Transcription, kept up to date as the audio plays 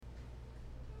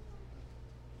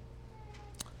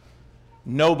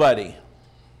Nobody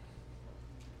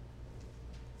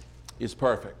is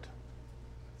perfect.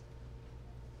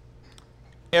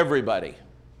 Everybody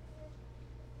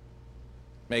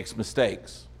makes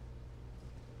mistakes.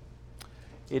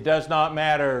 It does not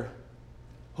matter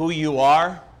who you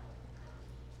are.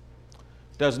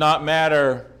 Does not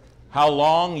matter how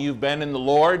long you've been in the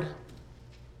Lord.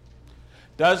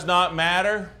 Does not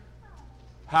matter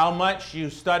how much you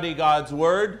study God's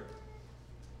Word.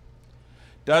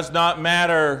 Does not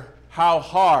matter how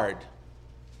hard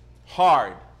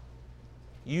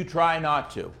you try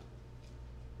not to.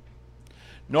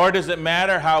 Nor does it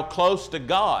matter how close to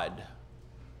God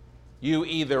you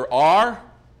either are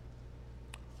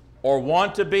or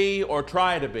want to be or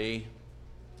try to be.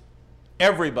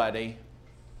 Everybody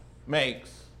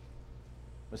makes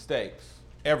mistakes.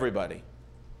 Everybody.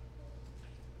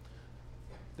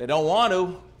 They don't want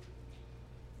to.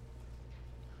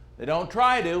 They don't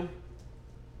try to.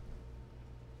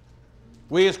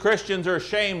 We as Christians are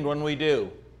ashamed when we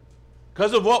do,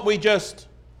 because of what we just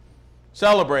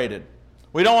celebrated.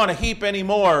 We don't want to heap any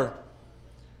more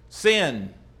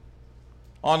sin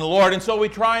on the Lord, and so we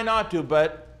try not to,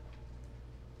 but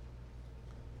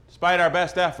despite our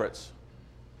best efforts,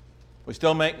 we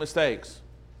still make mistakes.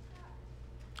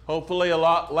 Hopefully a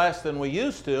lot less than we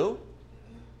used to,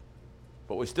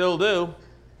 but we still do.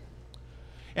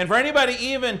 And for anybody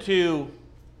even to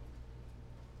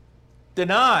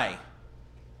deny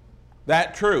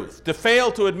that truth, to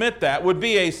fail to admit that, would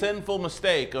be a sinful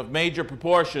mistake of major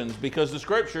proportions, because the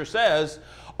Scripture says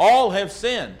all have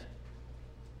sinned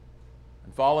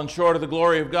and fallen short of the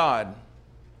glory of God.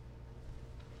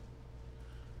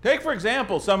 Take, for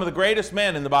example, some of the greatest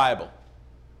men in the Bible.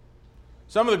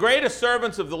 Some of the greatest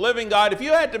servants of the living God. If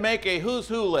you had to make a who's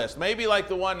who list, maybe like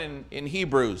the one in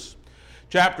Hebrews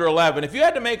chapter 11, if you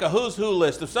had to make a who's who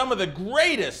list of some of the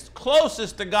greatest,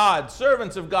 closest to God,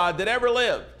 servants of God that ever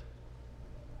lived,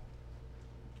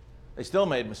 they still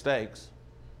made mistakes.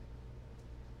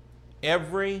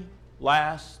 Every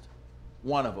last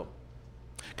one of them.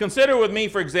 Consider with me,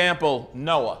 for example,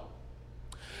 Noah.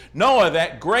 Noah,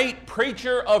 that great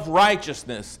preacher of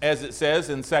righteousness, as it says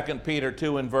in 2 Peter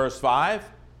 2 and verse 5.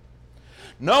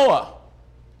 Noah,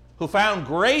 who found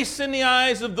grace in the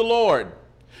eyes of the Lord,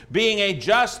 being a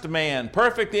just man,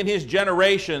 perfect in his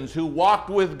generations, who walked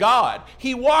with God.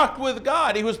 He walked with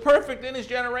God. He was perfect in his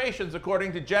generations,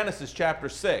 according to Genesis chapter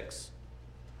 6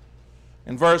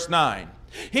 and verse 9.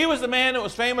 He was the man that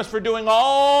was famous for doing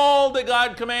all that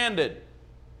God commanded.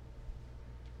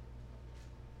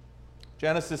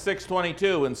 Genesis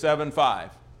 6:22 and 7:5.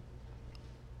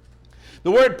 The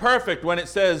word perfect, when it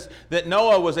says that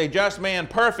Noah was a just man,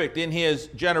 perfect in his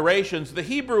generations, the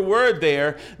Hebrew word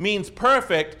there means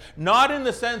perfect, not in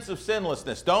the sense of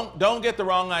sinlessness. Don't get the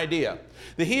wrong idea.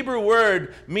 The Hebrew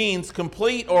word means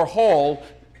complete or whole,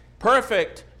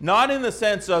 perfect, not in the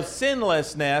sense of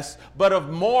sinlessness, but of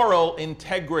moral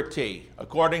integrity,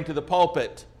 according to the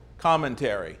Pulpit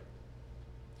commentary.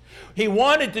 He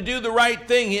wanted to do the right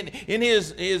thing. In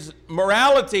his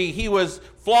morality, he was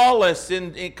flawless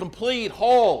and complete,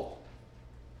 whole.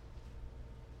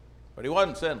 But he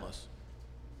wasn't sinless.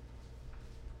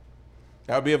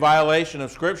 That would be a violation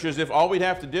of Scriptures if all we'd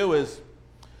have to do is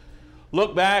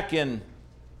look back and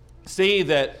see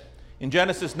that in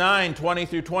Genesis 9, 20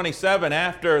 through 27,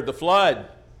 after the flood,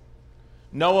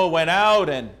 Noah went out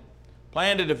and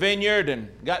planted a vineyard and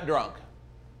got drunk,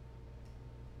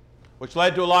 which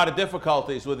led to a lot of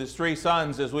difficulties with his three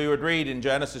sons, as we would read in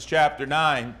Genesis chapter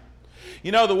 9.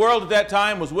 You know, the world at that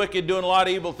time was wicked, doing a lot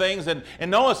of evil things, and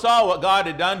Noah saw what God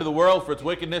had done to the world for its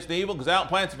wickedness and evil, goes out and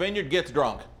plants a vineyard, gets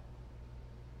drunk.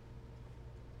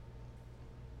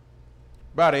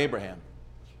 About Abraham.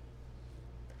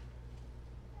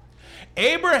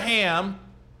 Abraham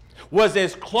was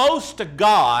as close to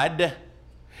God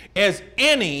as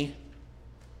any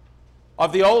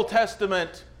of the Old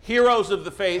Testament heroes of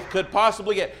the faith could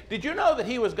possibly get. Did you know that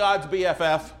he was God's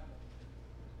BFF?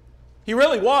 He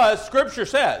really was. Scripture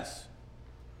says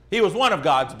he was one of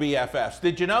God's BFFs.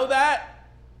 Did you know that?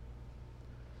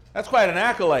 That's quite an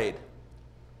accolade.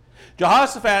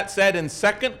 Jehoshaphat said in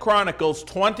 2 Chronicles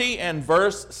 20 and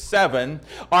verse 7,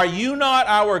 "Are you not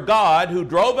our God, who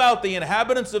drove out the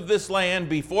inhabitants of this land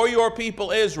before your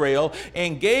people Israel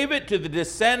and gave it to the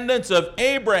descendants of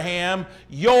Abraham,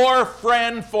 your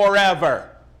friend forever?"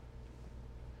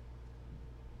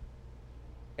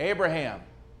 Abraham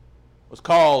was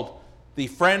called the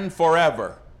friend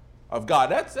forever of God.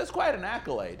 That's quite an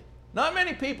accolade. Not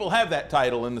many people have that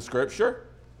title in the Scripture.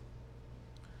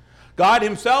 God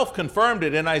himself confirmed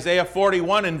it in Isaiah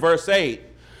 41 and verse 8,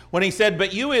 when he said,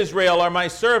 "But you, Israel, are my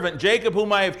servant, Jacob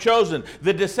whom I have chosen,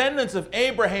 the descendants of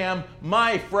Abraham,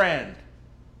 my friend."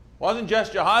 It wasn't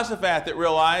just Jehoshaphat that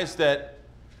realized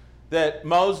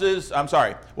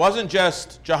wasn't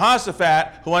just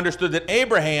Jehoshaphat who understood that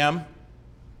Abraham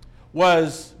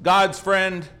was God's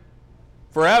friend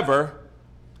forever,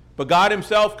 but God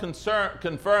himself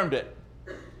confirmed it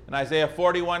in Isaiah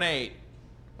 41:8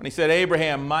 when he said,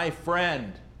 "Abraham, my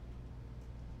friend."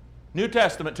 New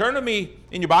Testament. Turn to me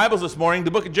in your Bibles this morning,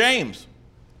 the book of James.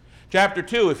 Chapter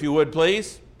 2, if you would,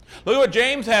 please. Look at what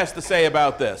James has to say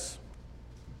about this.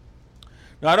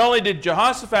 Not only did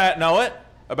Jehoshaphat know it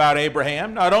about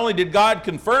Abraham, not only did God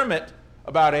confirm it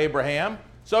about Abraham,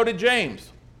 so did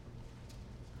James.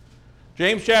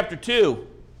 James chapter 2.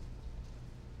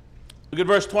 Look at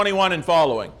verse 21 and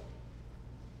following.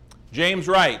 James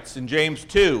writes in James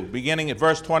 2, beginning at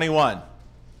verse 21.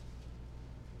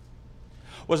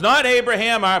 "Was not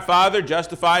Abraham our father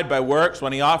justified by works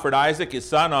when he offered Isaac his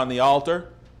son on the altar?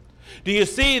 Do you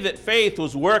see that faith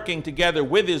was working together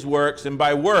with his works, and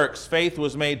by works faith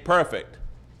was made perfect?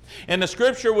 And the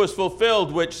scripture was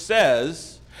fulfilled which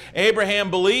says,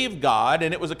 Abraham believed God,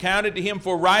 and it was accounted to him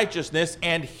for righteousness,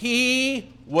 and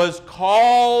he was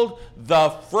called the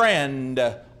friend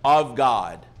of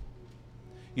God.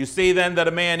 You see then that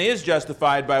a man is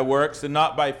justified by works and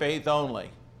not by faith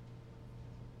only."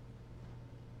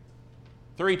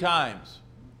 3 times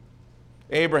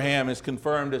Abraham is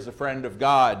confirmed as a friend of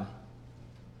God.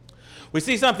 We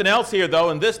see something else here, though,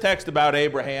 in this text about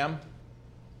Abraham,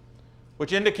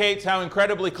 which indicates how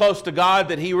incredibly close to God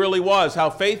that he really was, how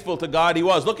faithful to God he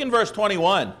was. Look in verse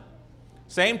 21.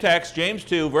 Same text, James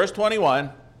 2, verse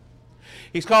 21.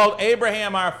 He's called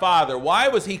Abraham our father. Why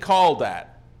was he called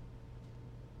that?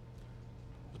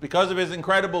 It's because of his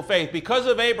incredible faith. Because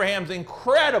of Abraham's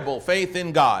incredible faith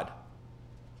in God.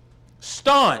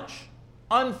 Staunch,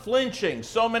 unflinching,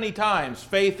 so many times,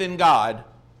 faith in God.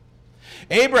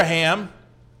 Abraham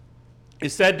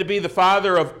is said to be the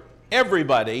father of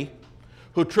everybody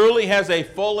who truly has a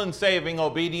full and saving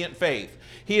obedient faith.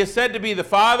 He is said to be the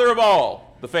father of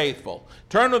all the faithful.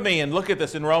 Turn with me and look at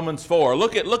this in Romans 4.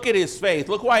 Look at his faith.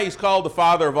 Look why he's called the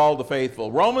father of all the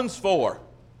faithful. Romans 4,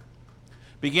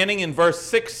 beginning in verse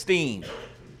 16.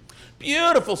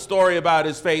 Beautiful story about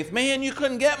his faith. Man, you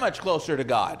couldn't get much closer to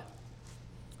God.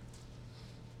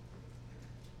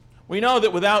 We know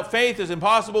that without faith it's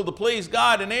impossible to please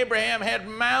God, and Abraham had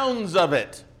mounds of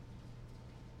it.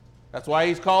 That's why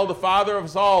he's called the father of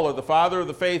us all, or the father of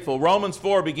the faithful. Romans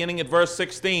 4, beginning at verse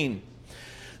 16.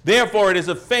 "Therefore it is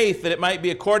of faith that it might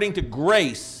be according to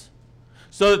grace,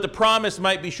 so that the promise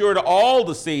might be sure to all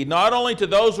the seed, not only to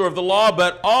those who are of the law,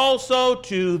 but also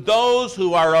to those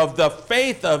who are of the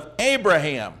faith of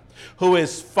Abraham, who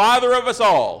is father of us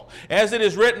all. As it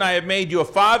is written, I have made you a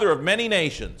father of many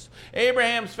nations."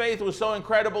 Abraham's faith was so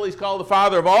incredible, he's called the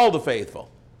father of all the faithful.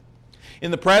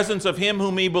 "In the presence of him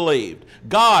whom he believed,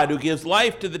 God who gives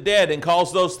life to the dead and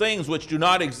calls those things which do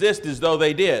not exist as though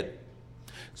they did."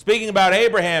 Speaking about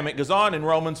Abraham, it goes on in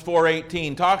Romans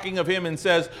 4:18, talking of him and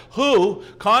says, "Who,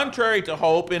 contrary to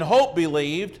hope, in hope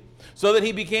believed, so that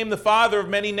he became the father of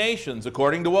many nations,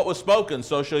 according to what was spoken,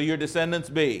 so shall your descendants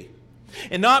be.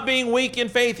 And not being weak in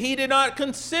faith, he did not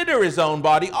consider his own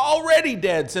body already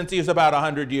dead since he was about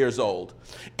 100 years old,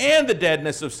 and the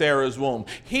deadness of Sarah's womb.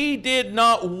 He did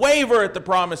not waver at the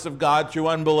promise of God through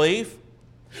unbelief,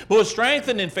 but was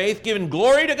strengthened in faith, giving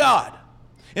glory to God,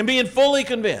 and being fully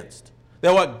convinced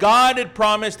that what God had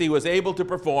promised he was able to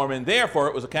perform, and therefore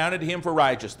it was accounted to him for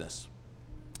righteousness.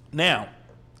 Now,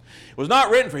 it was not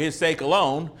written for his sake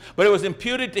alone, but it was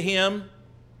imputed to him,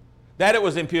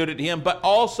 but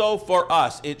also for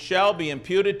us. It shall be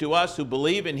imputed to us who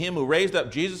believe in him who raised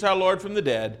up Jesus our Lord from the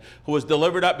dead, who was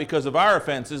delivered up because of our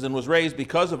offenses and was raised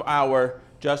because of our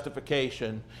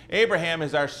justification." Abraham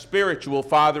is our spiritual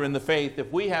father in the faith.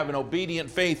 If we have an obedient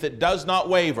faith that does not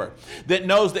waver, that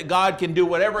knows that God can do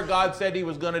whatever God said he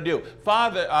was going to do.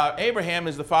 Abraham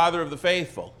is the father of the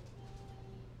faithful.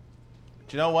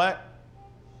 But you know what?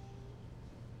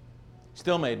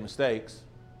 Still made mistakes.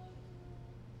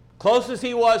 Close as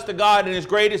he was to God and as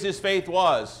great as his faith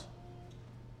was,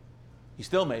 he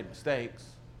still made mistakes.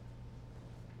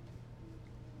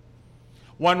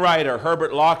 One writer,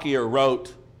 Herbert Lockyer,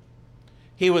 wrote,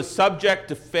 "He was subject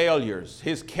to failures.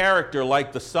 His character,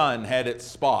 like the sun, had its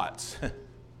spots."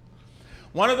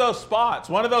 One of those spots,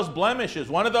 one of those blemishes,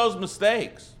 one of those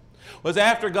mistakes was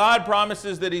after God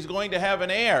promises that he's going to have an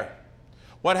heir.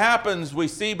 What happens, we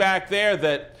see back there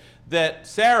that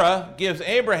Sarah gives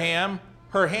Abraham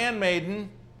her handmaiden,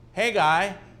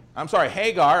 Hagar,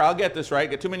 I'll get this right,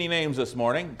 got too many names this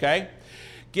morning, okay?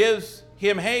 Gives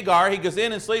him Hagar. He goes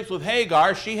in and sleeps with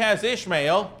Hagar. She has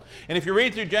Ishmael. And if you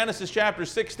read through Genesis chapter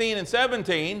 16 and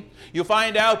 17, you'll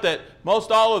find out that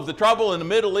most all of the trouble in the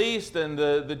Middle East and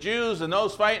the Jews and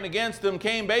those fighting against them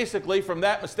came basically from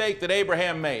that mistake that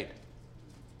Abraham made.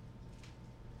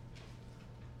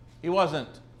 He wasn't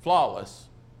flawless,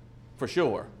 for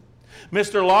sure.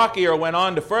 Mr. Lockyer went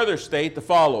on to further state the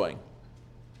following.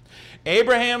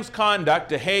 Abraham's conduct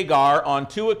to Hagar on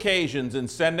 2 occasions in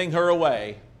sending her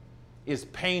away is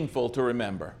painful to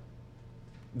remember.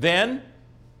 Then,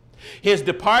 his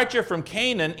departure from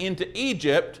Canaan into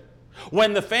Egypt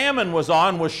when the famine was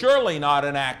on was surely not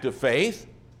an act of faith.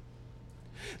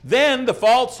 Then the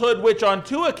falsehood which on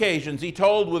 2 occasions he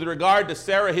told with regard to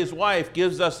Sarah his wife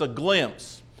gives us a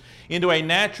glimpse into a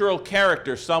natural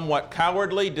character somewhat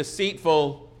cowardly,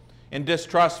 deceitful, and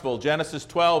distrustful. Genesis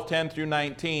 12, 10 through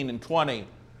 19 and 20,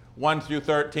 1 through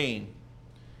 13.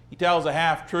 He tells a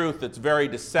half-truth that's very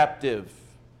deceptive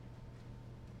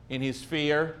in his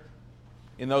fear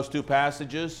in those 2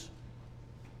 passages.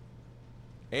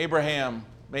 Abraham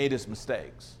made his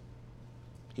mistakes.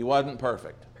 He wasn't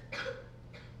perfect.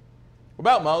 What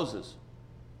about Moses?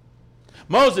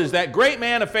 Moses, that great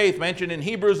man of faith mentioned in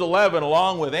Hebrews 11,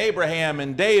 along with Abraham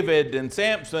and David and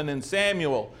Samson and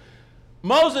Samuel.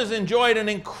 Moses enjoyed an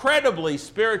incredibly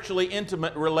spiritually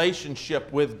intimate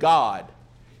relationship with God.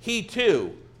 He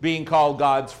too being called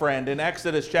God's friend in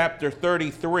Exodus chapter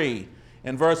 33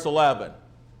 and verse 11.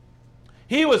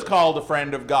 He was called a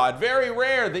friend of God. Very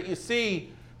rare that you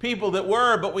see people that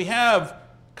were, but we have a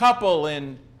couple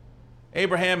in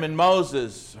Abraham and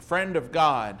Moses, a friend of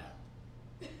God.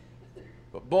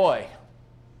 But boy,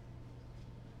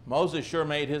 Moses sure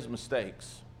made his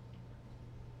mistakes.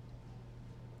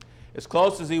 As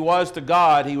close as he was to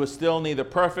God, he was still neither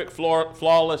perfect,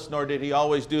 flawless, nor did he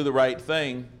always do the right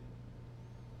thing.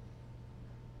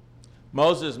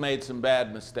 Moses made some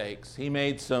bad mistakes. He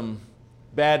made some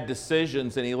bad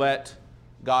decisions, and he let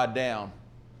God down.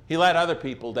 He let other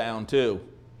people down too.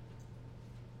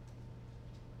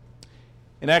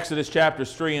 In Exodus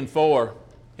chapters 3 and 4,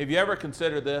 have you ever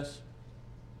considered this?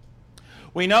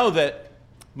 We know that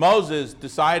Moses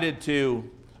decided to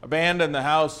abandon the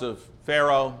house of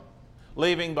Pharaoh,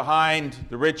 leaving behind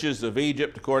the riches of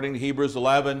Egypt, according to Hebrews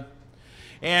 11.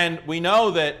 And we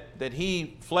know that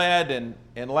he fled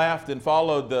and left and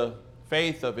followed the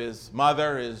faith of his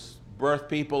mother, his birth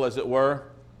people, as it were.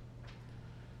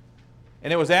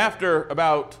 And it was after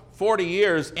about 40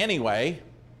 years anyway,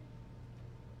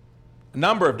 a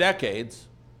number of decades,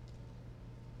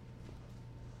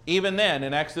 even then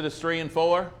in Exodus 3 and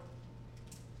 4,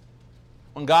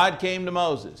 when God came to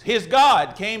Moses. His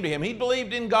God came to him. He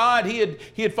believed in God. He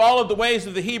had followed the ways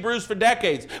of the Hebrews for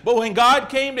decades. But when God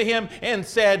came to him and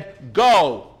said,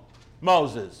 "Go,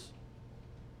 Moses,"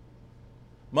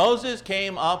 Moses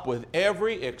came up with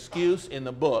every excuse in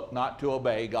the book not to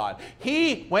obey God.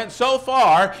 He went so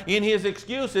far in his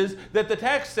excuses that the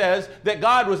text says that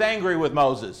God was angry with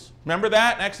Moses. Remember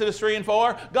that in Exodus 3 and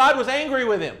 4? God was angry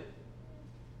with him.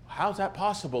 How's that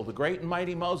possible? The great and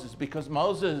mighty Moses. Because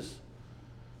Moses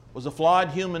was a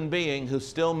flawed human being who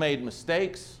still made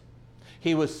mistakes.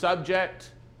 He was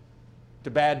subject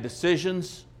to bad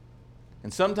decisions.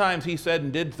 And sometimes he said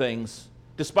and did things,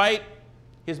 despite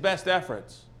his best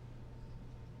efforts,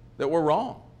 that were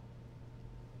wrong.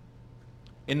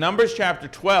 In Numbers chapter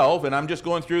 12, and I'm just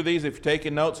going through these, if you're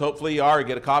taking notes, hopefully you are,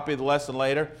 get a copy of the lesson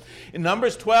later. In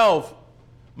Numbers 12,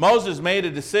 Moses made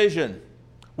a decision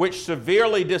which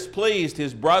severely displeased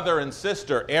his brother and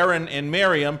sister, Aaron and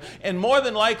Miriam, and more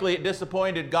than likely it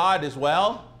disappointed God as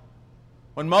well,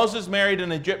 when Moses married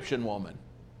an Egyptian woman.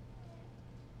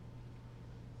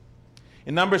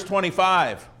 In Numbers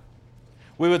 25,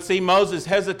 we would see Moses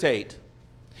hesitate,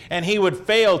 and he would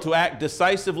fail to act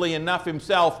decisively enough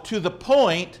himself, to the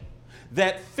point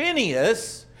that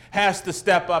Phinehas has to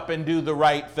step up and do the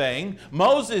right thing.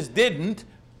 Moses didn't.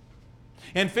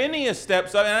 And Phinehas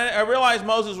steps up, and I realize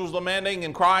Moses was lamenting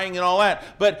and crying and all that,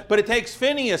 but it takes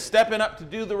Phinehas stepping up to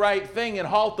do the right thing and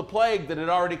halt the plague that had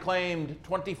already claimed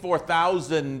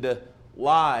 24,000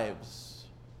 lives.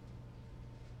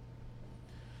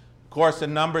 Of course,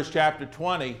 in Numbers chapter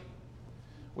 20,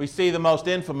 we see the most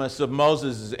infamous of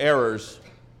Moses' errors,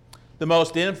 the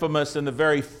most infamous and the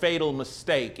very fatal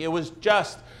mistake. It was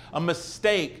just a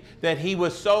mistake that he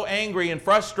was so angry and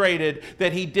frustrated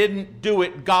that he didn't do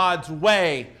it God's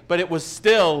way, but it was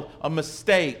still a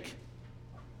mistake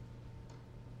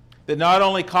that not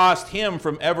only cost him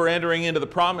from ever entering into the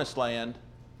promised land,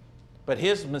 but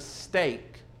his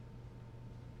mistake,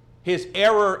 his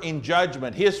error in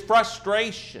judgment, his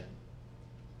frustration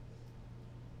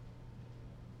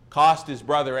cost his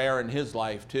brother Aaron his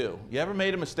life too. You ever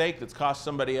made a mistake that's cost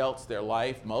somebody else their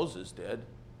life? Moses did.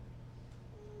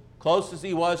 Close as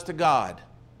he was to God,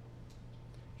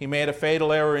 he made a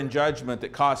fatal error in judgment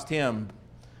that cost him,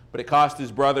 but it cost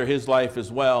his brother his life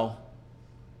as well.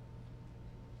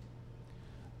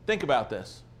 Think about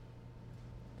this.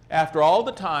 After all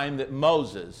the time that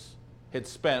Moses had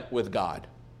spent with God,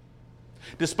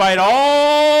 despite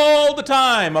all the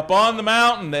time up on the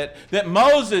mountain that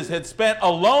Moses had spent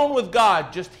alone with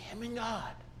God, just him and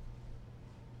God,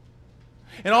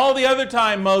 and all the other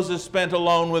time Moses spent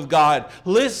alone with God,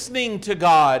 listening to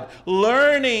God,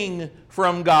 learning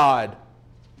from God,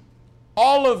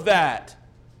 all of that,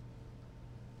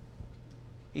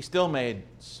 he still made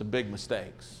some big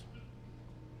mistakes.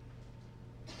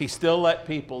 He still let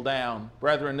people down.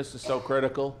 Brethren, this is so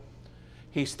critical.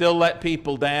 He still let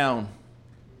people down.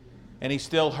 And he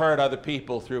still hurt other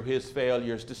people through his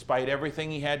failures, despite everything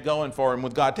he had going for him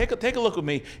with God. Take a look with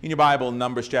me in your Bible in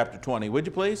Numbers chapter 20, would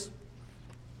you please?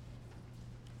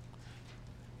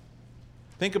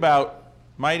 Think about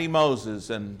mighty Moses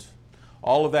and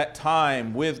all of that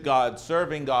time with God,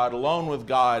 serving God, alone with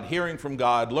God, hearing from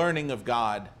God, learning of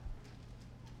God.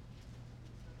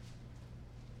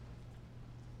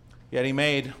 Yet he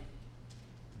made a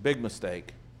big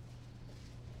mistake.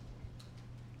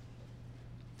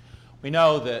 We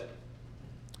know that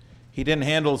he didn't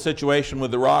handle the situation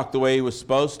with the rock the way he was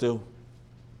supposed to.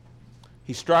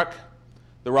 He struck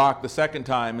the rock the second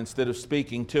time instead of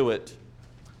speaking to it.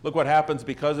 Look what happens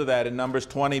because of that in Numbers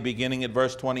 20, beginning at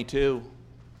verse 22.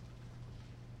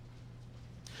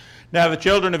 Now the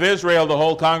children of Israel, the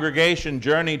whole congregation,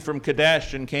 journeyed from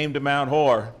Kadesh and came to Mount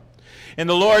Hor. And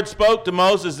the Lord spoke to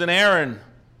Moses and Aaron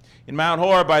in Mount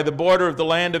Hor by the border of the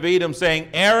land of Edom, saying,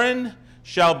 Aaron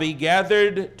shall be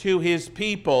gathered to his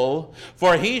people,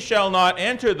 for he shall not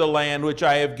enter the land which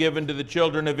I have given to the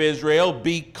children of Israel,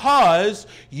 because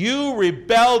you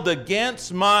rebelled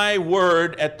against my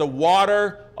word at the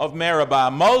water of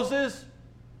Meribah. Moses,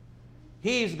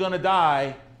 he's going to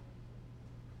die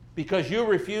because you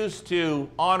refused to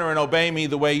honor and obey me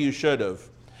the way you should have.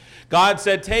 God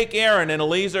said, take Aaron and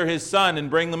Eleazar his son and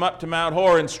bring them up to Mount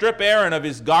Hor and strip Aaron of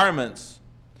his garments.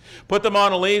 Put them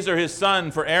on Eleazar his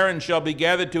son, for Aaron shall be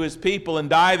gathered to his people and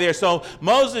die there. So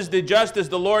Moses did just as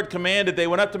the Lord commanded. They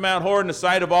went up to Mount Hor in the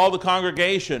sight of all the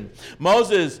congregation.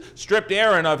 Moses stripped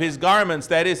Aaron of his garments,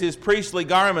 that is his priestly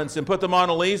garments, and put them on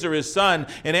Eleazar his son,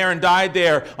 and Aaron died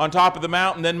there on top of the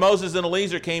mountain. Then Moses and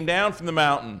Eleazar came down from the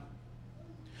mountain.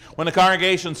 When the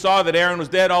congregation saw that Aaron was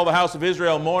dead, all the house of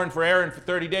Israel mourned for Aaron for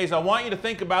 30 days. I want you to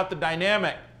think about the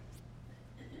dynamic.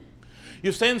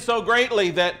 You've sinned so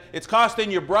greatly that it's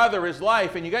costing your brother his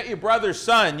life, and you got your brother's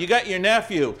son, you got your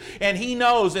nephew, and he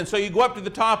knows, and so you go up to the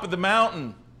top of the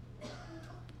mountain.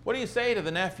 What do you say to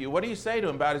the nephew? What do you say to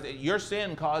him about your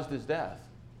sin caused his death?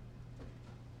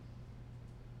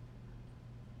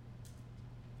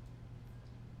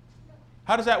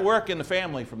 How does that work in the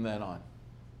family from then on?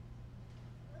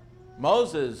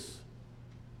 Moses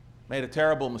made a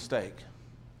terrible mistake.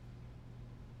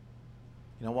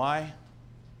 You know why?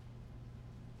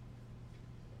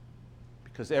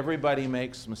 Because everybody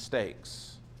makes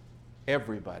mistakes.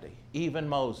 Everybody. Even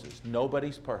Moses.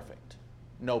 Nobody's perfect.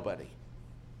 Nobody.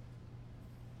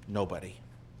 Nobody.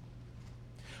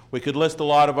 We could list a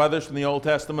lot of others from the Old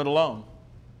Testament alone.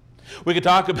 We could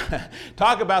talk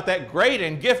about that great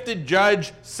and gifted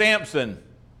judge Samson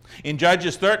in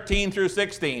Judges 13 through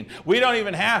 16. We don't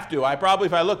even have to.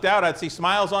 If I looked out, I'd see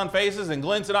smiles on faces and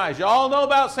glints in eyes. You all know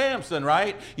about Samson,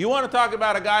 right? You want to talk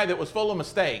about a guy that was full of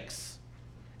mistakes,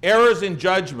 errors in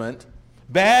judgment,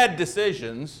 bad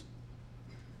decisions.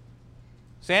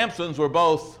 Samson's were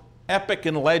both epic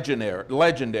and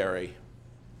legendary.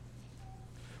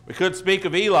 We could speak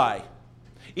of Eli.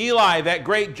 Eli, that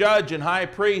great judge and high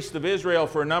priest of Israel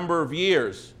for a number of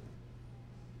years.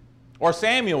 Or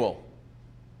Samuel.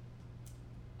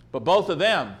 But both of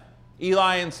them,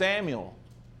 Eli and Samuel,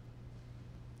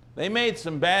 they made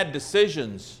some bad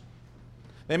decisions.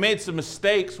 They made some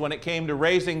mistakes when it came to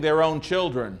raising their own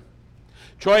children.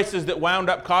 Choices that wound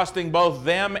up costing both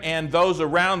them and those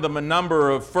around them a number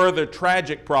of further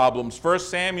tragic problems. 1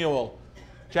 Samuel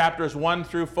chapters 1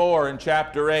 through 4 and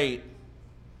chapter 8.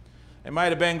 They might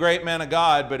have been great men of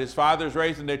God, but his fathers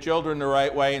raising their children the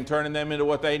right way and turning them into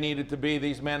what they needed to be,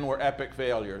 these men were epic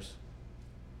failures.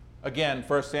 Again,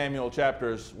 1 Samuel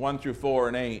chapters 1 through 4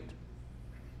 and 8.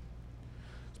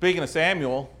 Speaking of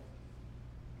Samuel,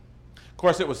 of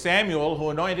course it was Samuel who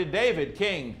anointed David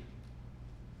king.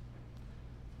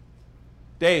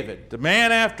 David, the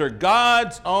man after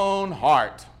God's own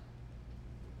heart,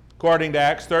 according to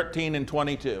Acts 13 and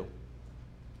 22.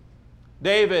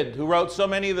 David, who wrote so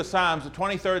many of the Psalms, the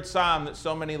 23rd Psalm that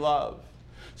so many love.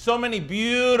 So many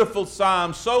beautiful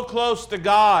Psalms, so close to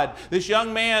God. This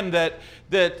young man that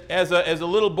as a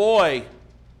little boy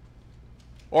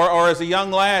or as a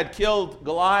young lad killed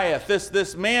Goliath.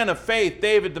 This man of faith,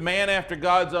 David, the man after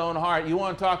God's own heart. You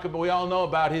want to talk about, we all know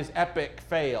about his epic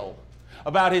fail,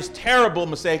 about his terrible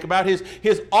mistake, about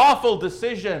his awful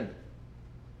decision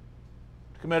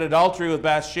to commit adultery with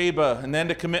Bathsheba and then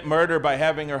to commit murder by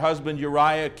having her husband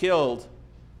Uriah killed.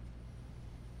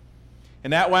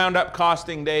 And that wound up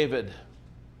costing David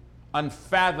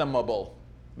unfathomable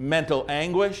mental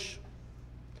anguish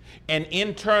and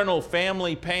internal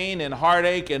family pain and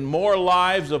heartache and more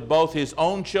lives of both his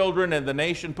own children and the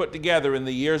nation put together in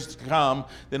the years to come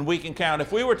than we can count.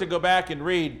 If we were to go back and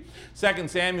read 2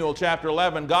 Samuel chapter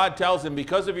 11, God tells him,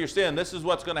 because of your sin, this is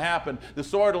what's going to happen. The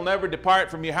sword will never depart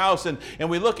from your house. And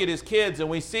we look at his kids and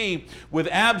we see with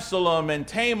Absalom and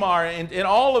Tamar and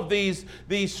all of these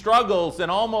struggles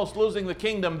and almost losing the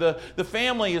kingdom, the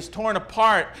family is torn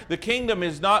apart. The kingdom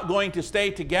is not going to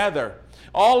stay together.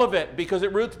 All of it because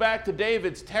it roots back to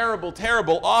David's terrible,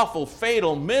 terrible, awful,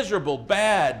 fatal, miserable,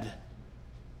 bad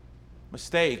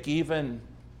mistake. Even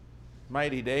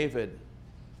mighty David.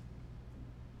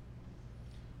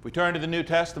 If we turn to the New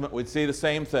Testament, we'd see the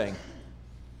same thing.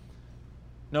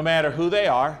 No matter who they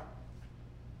are,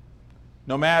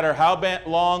 no matter how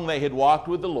long they had walked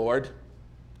with the Lord,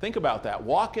 think about that,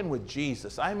 walking with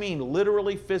Jesus. I mean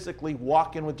literally, physically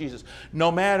walking with Jesus.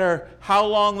 No matter how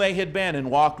long they had been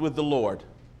and walked with the Lord.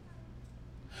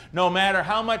 No matter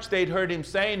how much they'd heard him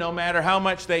say, no matter how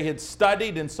much they had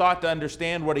studied and sought to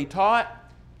understand what he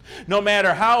taught, no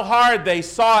matter how hard they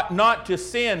sought not to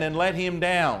sin and let him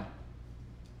down,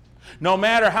 no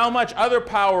matter how much other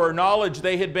power or knowledge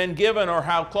they had been given or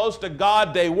how close to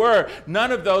God they were,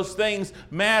 none of those things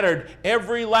mattered.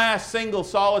 Every last single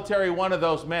solitary one of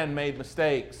those men made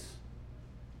mistakes.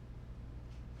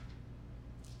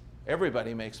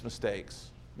 Everybody makes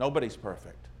mistakes. Nobody's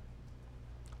perfect.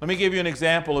 Let me give you an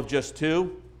example of just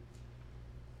two.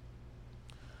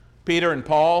 Peter and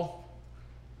Paul.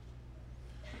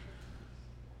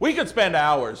 We could spend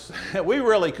hours. We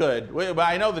really could.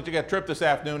 I know that you got a trip this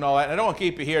afternoon and all that, and I don't want to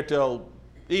keep you here till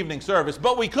evening service,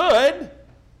 but we could.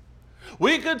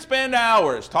 We could spend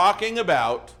hours talking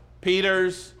about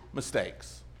Peter's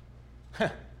mistakes.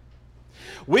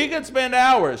 We could spend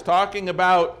hours talking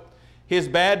about his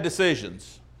bad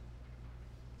decisions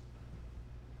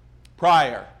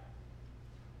prior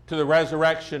to the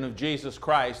resurrection of Jesus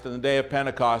Christ on the day of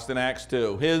Pentecost in Acts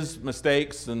 2. His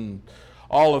mistakes and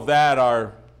all of that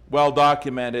are well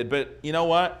documented, but you know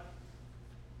what?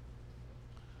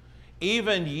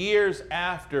 Even years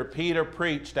after Peter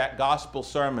preached that gospel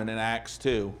sermon in Acts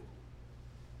 2,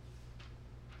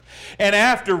 and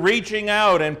after reaching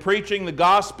out and preaching the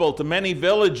gospel to many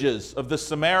villages of the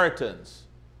Samaritans,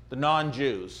 the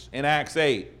non-Jews, in Acts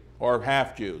 8, or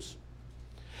half-Jews,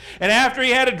 and after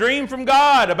he had a dream from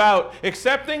God about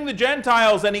accepting the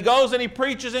Gentiles, and he goes and he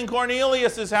preaches in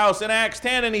Cornelius' house in Acts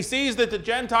 10, and he sees that the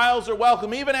Gentiles are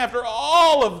welcome, even after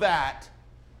all of that,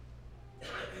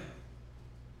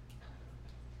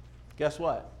 guess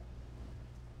what?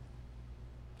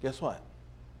 Guess what?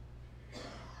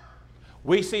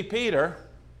 We see Peter,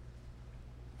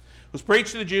 who's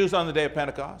preached to the Jews on the day of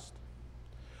Pentecost,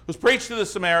 who's preached to the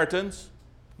Samaritans,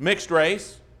 mixed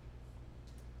race,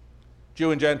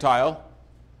 Jew and Gentile.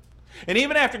 And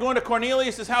even after going to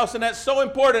Cornelius' house, and that's so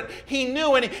important, he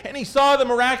knew and he saw the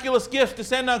miraculous gifts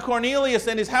descend on Cornelius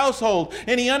and his household.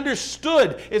 And he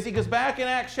understood as he goes back in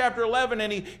Acts chapter 11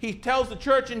 and he tells the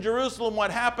church in Jerusalem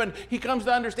what happened. He comes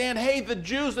to understand, hey, the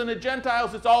Jews and the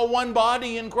Gentiles, it's all one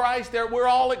body in Christ. We're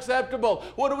all acceptable.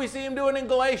 What do we see him doing in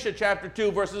Galatia chapter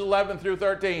 2, verses 11 through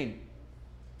 13?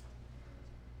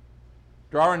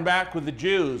 Drawing back with the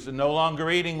Jews and no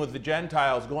longer eating with the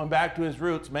Gentiles, going back to his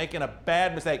roots, making a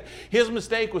bad mistake. His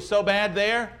mistake was so bad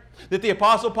there that the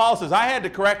Apostle Paul says, I had to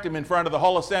correct him in front of the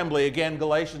whole assembly. Again,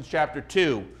 Galatians chapter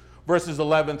 2, verses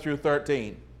 11 through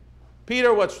 13.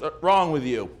 Peter, what's wrong with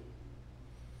you?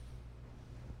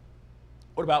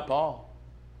 What about Paul?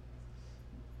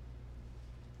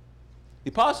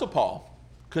 The Apostle Paul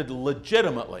could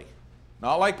legitimately,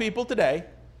 not like people today,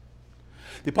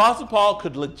 the Apostle Paul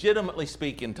could legitimately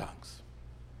speak in tongues.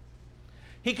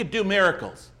 He could do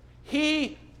miracles.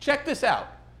 Check this out.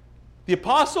 The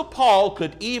Apostle Paul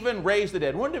could even raise the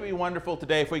dead. Wouldn't it be wonderful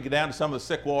today if we get down to some of the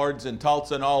sick wards in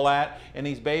Tulsa and all that, and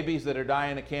these babies that are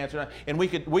dying of cancer, and we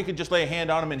could just lay a hand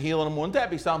on them and heal them? Wouldn't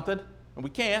that be something? And we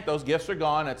can't. Those gifts are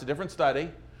gone. That's a different study.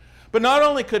 But not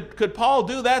only could Paul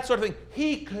do that sort of thing,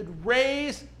 he could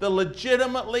raise the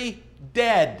legitimately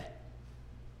dead.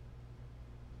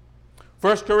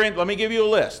 Let me give you a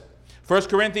list. 1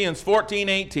 Corinthians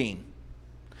 14:18,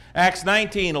 Acts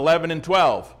 19:11 and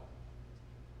 12,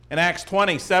 and Acts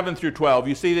 20:7 through 12.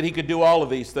 You see that he could do all of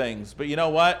these things. But you know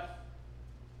what?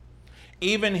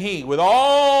 Even he, with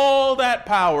all that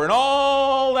power and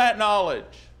all that knowledge,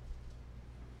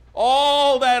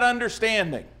 all that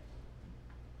understanding,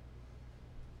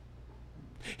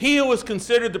 he who was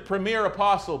considered the premier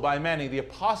apostle by many, the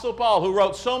Apostle Paul, who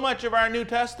wrote so much of our New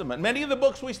Testament, many of the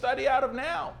books we study out of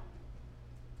now,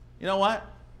 you know what?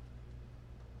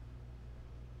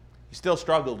 He still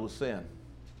struggled with sin.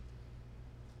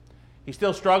 He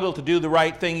still struggled to do the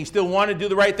right thing. He still wanted to do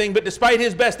the right thing, but despite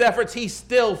his best efforts, he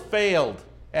still failed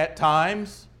at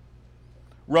times.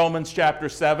 Romans chapter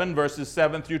 7, verses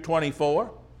 7 through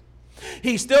 24.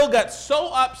 He still got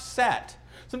so upset.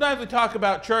 Sometimes we talk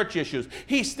about church issues.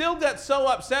 He still got so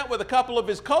upset with a couple of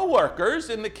his co-workers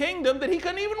in the kingdom that he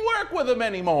couldn't even work with them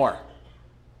anymore.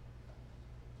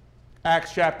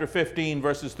 Acts chapter 15,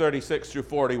 verses 36 through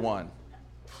 41.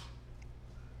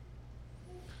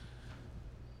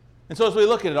 And so as we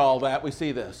look at all that, we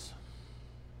see this.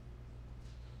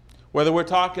 Whether we're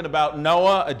talking about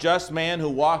Noah, a just man who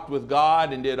walked with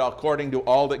God and did according to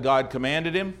all that God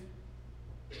commanded him,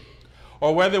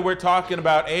 or whether we're talking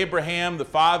about Abraham, the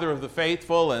father of the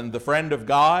faithful and the friend of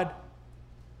God,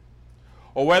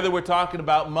 or whether we're talking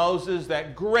about Moses,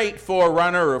 that great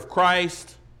forerunner of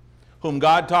Christ, whom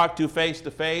God talked to face,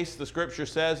 the Scripture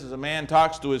says, as a man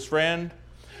talks to his friend,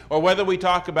 or whether we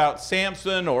talk about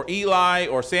Samson or Eli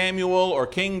or Samuel or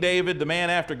King David, the man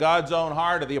after God's own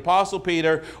heart, or the Apostle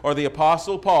Peter or the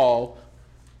Apostle Paul,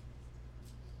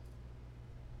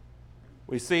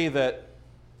 we see that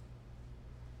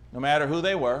no matter who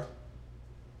they were,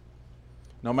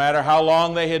 no matter how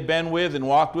long they had been with and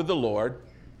walked with the Lord,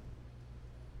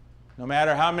 no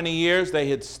matter how many years they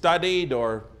had studied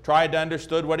or tried to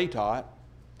understand what he taught,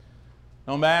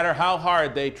 no matter how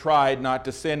hard they tried not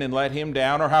to sin and let him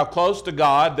down, or how close to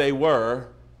God they were,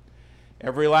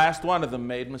 every last one of them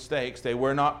made mistakes. They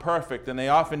were not perfect, and they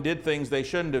often did things they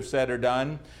shouldn't have said or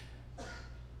done.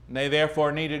 And they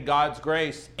therefore needed God's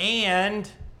grace and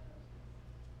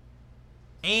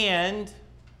the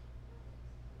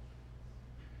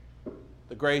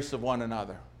grace of one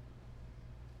another.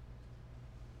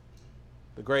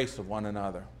 The grace of one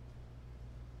another.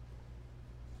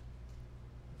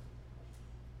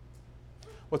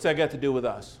 What's that got to do with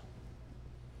us?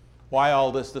 Why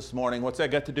all this morning? What's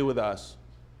that got to do with us?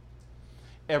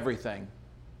 Everything.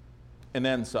 And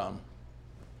then some.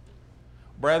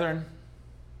 Brethren,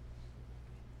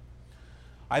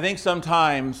 I think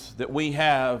sometimes that we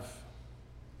have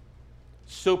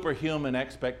superhuman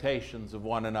expectations of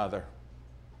one another.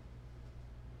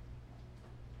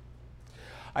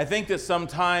 I think that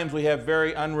sometimes we have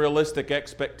very unrealistic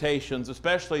expectations,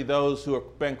 especially those who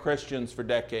have been Christians for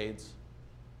decades.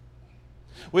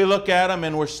 We look at them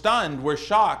and we're stunned, we're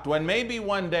shocked, when maybe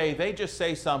one day they just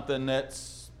say something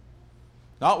that's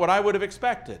not what I would have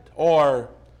expected. Or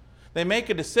they make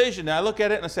a decision and I look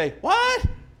at it and I say, what?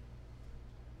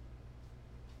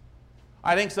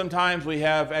 I think sometimes we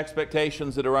have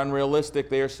expectations that are unrealistic.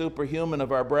 They are superhuman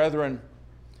of our brethren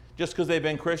just because they've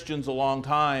been Christians a long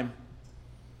time.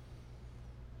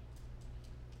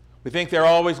 We think they're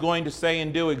always going to say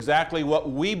and do exactly what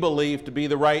we believe to be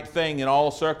the right thing in all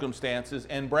circumstances.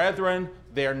 And brethren,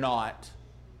 they're not.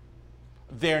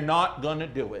 They're not going to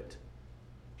do it.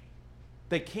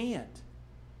 They can't.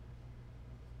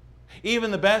 Even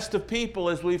the best of people,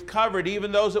 as we've covered,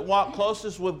 even those that walk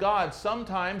closest with God,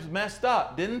 sometimes messed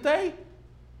up, didn't they?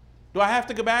 Do I have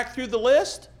to go back through the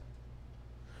list?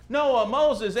 Noah,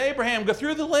 Moses, Abraham, go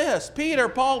through the list. Peter,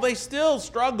 Paul, they still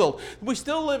struggled. We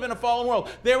still live in a fallen world.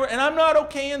 And I'm not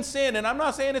okay in sin, and I'm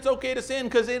not saying it's okay to sin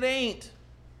because it ain't.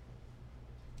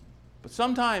 But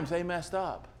sometimes they messed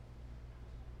up.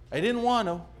 They didn't want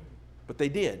to, but they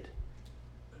did.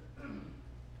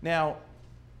 Now,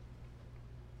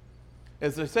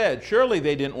 as I said, surely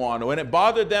they didn't want to, and it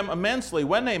bothered them immensely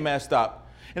when they messed up.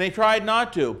 And they tried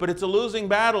not to, but it's a losing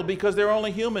battle because they're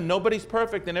only human. Nobody's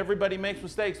perfect and everybody makes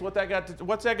mistakes. What's that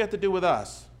got to do with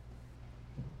us?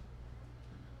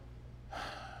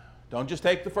 Don't just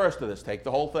take the first of this, take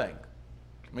the whole thing.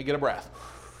 Let me get a breath.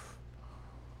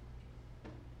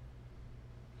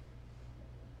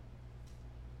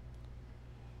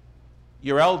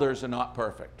 Your elders are not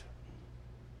perfect.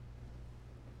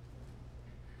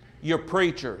 Your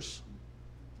preachers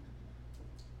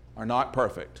are not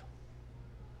perfect.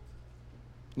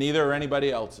 Neither are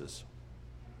anybody else's.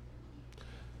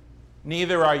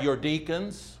 Neither are your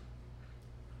deacons,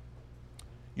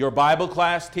 your Bible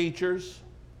class teachers,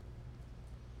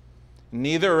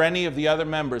 Neither are any of the other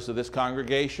members of this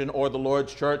congregation or the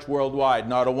Lord's church worldwide.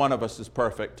 Not a one of us is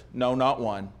perfect. No, not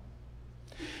one.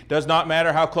 Does not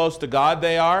matter how close to God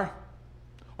they are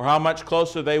or how much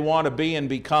closer they want to be and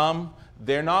become.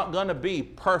 They're not going to be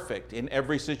perfect in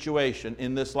every situation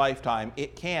in this lifetime.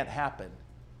 It can't happen.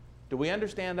 Do we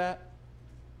understand that?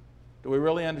 Do we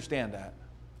really understand that?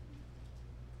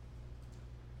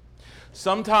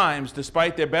 Sometimes,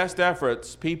 despite their best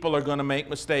efforts, people are going to make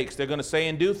mistakes. They're going to say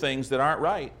and do things that aren't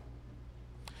right.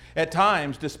 At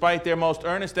times, despite their most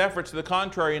earnest efforts to the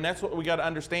contrary, and that's what we got to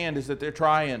understand, is that they're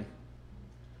trying.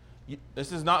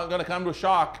 This is not going to come to a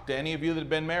shock to any of you that have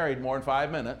been married more than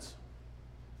 5 minutes.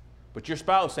 But your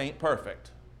spouse ain't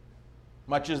perfect,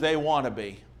 much as they want to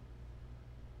be.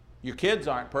 Your kids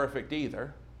aren't perfect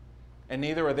either, and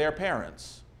neither are their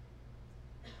parents.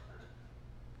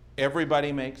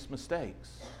 Everybody makes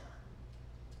mistakes.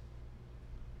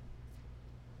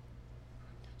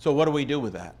 So what do we do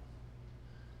with that?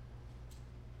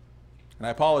 And I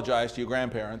apologize to your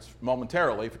grandparents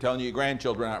momentarily for telling you your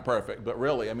grandchildren aren't perfect, but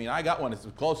really, I mean, I got one that's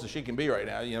as close as she can be right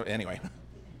now, anyway.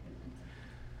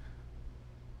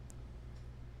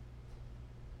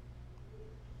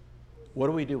 What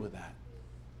do we do with that?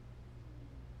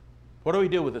 What do we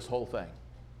do with this whole thing?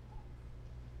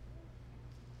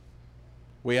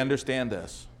 We understand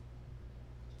this.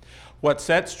 What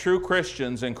sets true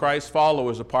Christians and Christ's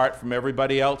followers apart from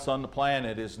everybody else on the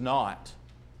planet is not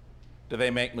do they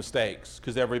make mistakes,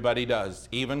 because everybody does,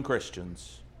 even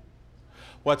Christians.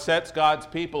 What sets God's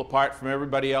people apart from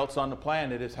everybody else on the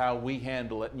planet is how we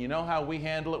handle it. And you know how we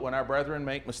handle it when our brethren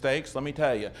make mistakes? Let me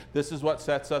tell you, this is what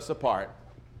sets us apart.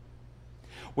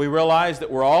 We realize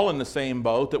that we're all in the same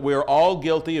boat, that we are all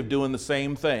guilty of doing the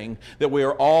same thing, that we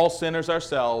are all sinners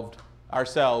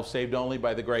ourselves, saved only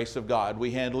by the grace of God.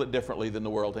 We handle it differently than the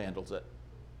world handles it.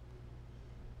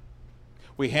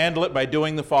 We handle it by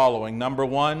doing the following. Number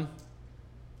one,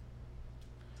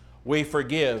 we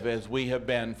forgive as we have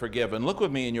been forgiven. Look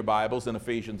with me in your Bibles in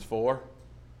Ephesians 4.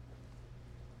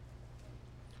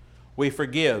 We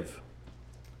forgive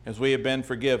as we have been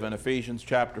forgiven. Ephesians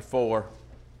chapter 4.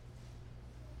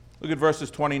 Look at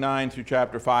verses 29 through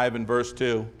chapter 5 and verse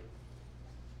 2.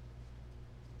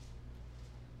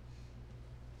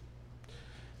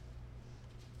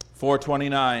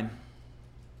 (4:29)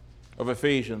 of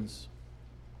Ephesians.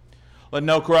 Let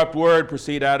no corrupt word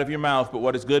proceed out of your mouth, but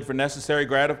what is good for necessary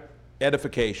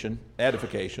edification,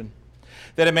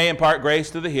 that it may impart grace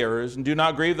to the hearers. And do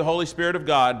not grieve the Holy Spirit of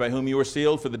God, by whom you were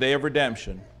sealed for the day of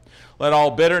redemption. Let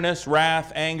all bitterness,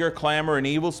 wrath, anger, clamor, and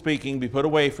evil speaking be put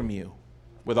away from you,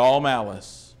 with all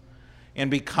malice. And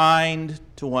be kind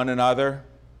to one another,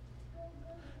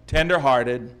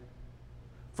 tender-hearted,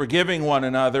 forgiving one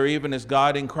another, even as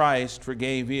God in Christ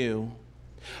forgave you.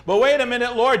 But wait a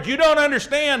minute, Lord, you don't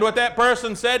understand what that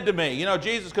person said to me. You know,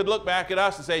 Jesus could look back at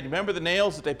us and say, do you remember the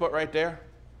nails that they put right there?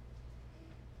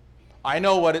 I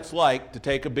know what it's like to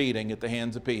take a beating at the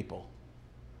hands of people.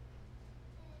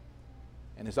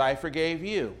 And as I forgave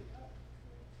you,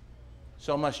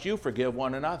 so must you forgive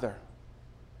one another.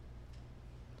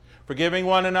 Forgiving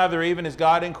one another, even as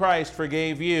God in Christ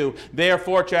forgave you.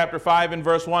 Therefore, chapter 5 and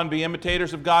verse 1, be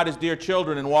imitators of God as dear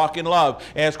children and walk in love,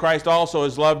 as Christ also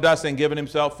has loved us and given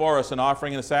himself for us, an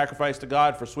offering and a sacrifice to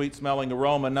God for sweet-smelling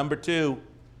aroma. Number 2,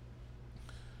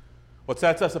 what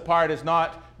sets us apart is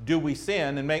not do we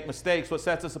sin and make mistakes. What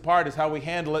sets us apart is how we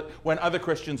handle it when other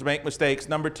Christians make mistakes.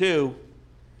 Number 2,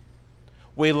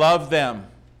 we love them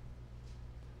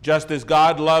just as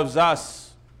God loves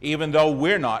us, even though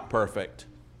we're not perfect.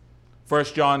 1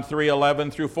 John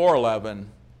 3:11 through 4:11,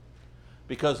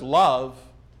 because love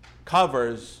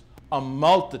covers a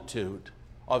multitude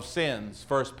of sins.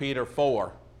 1 Peter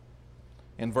 4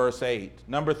 in verse 8.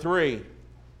 Number 3,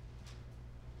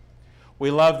 we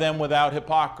love them without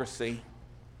hypocrisy.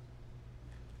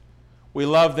 We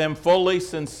love them fully,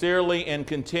 sincerely, and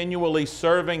continually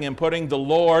serving and putting the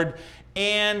Lord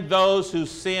and those who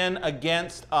sin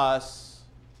against us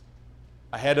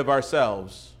ahead of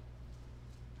ourselves.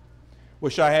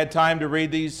 Wish I had time to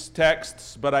read these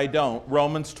texts, but I don't.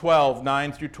 Romans 12,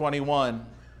 9 through 21.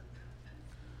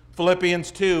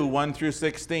 Philippians 2, 1 through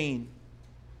 16.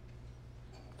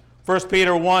 1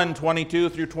 Peter 1, 22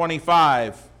 through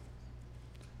 25.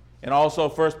 And also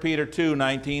 1 Peter 2,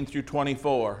 19 through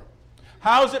 24.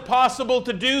 How is it possible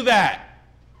to do that?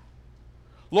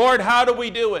 Lord, how do we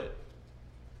do it?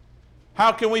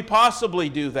 How can we possibly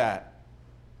do that?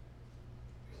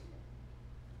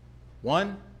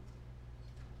 1,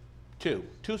 2.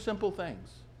 2 simple things.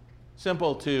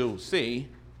 Simple to see.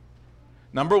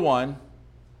 Number 1,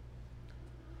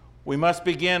 We must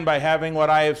begin by having what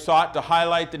I have sought to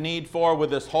highlight the need for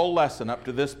with this whole lesson up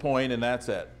to this point, and that's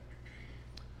it.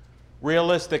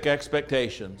 Realistic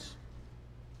expectations.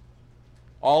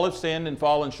 All have sinned and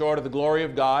fallen short of the glory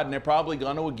of God, and they're probably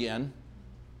going to again.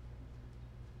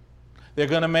 They're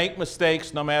going to make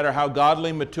mistakes no matter how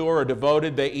godly, mature, or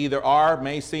devoted they either are,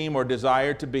 may seem, or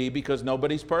desire to be, because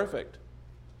nobody's perfect.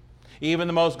 Even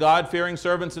the most God-fearing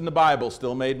servants in the Bible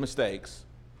still made mistakes.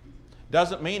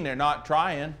 Doesn't mean they're not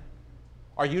trying.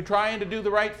 Are you trying to do the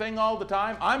right thing all the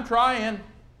time? I'm trying,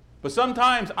 but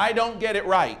sometimes I don't get it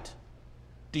right.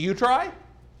 Do you try?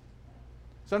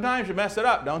 Sometimes you mess it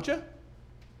up, don't you?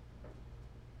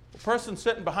 The person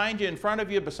sitting behind you, in front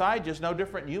of you, beside you is no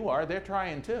different than you are. They're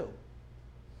trying too.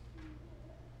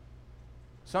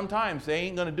 Sometimes they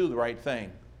ain't going to do the right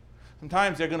thing.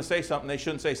 Sometimes they're going to say something they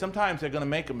shouldn't say. Sometimes they're going to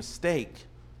make a mistake.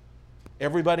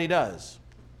 Everybody does.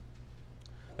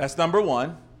 That's number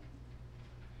one.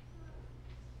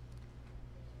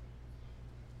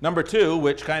 Number two,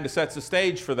 which kind of sets the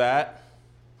stage for that,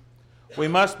 we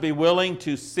must be willing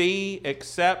to see,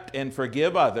 accept, and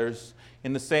forgive others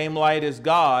in the same light as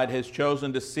God has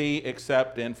chosen to see,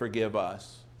 accept, and forgive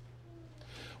us.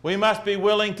 We must be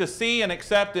willing to see and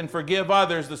accept and forgive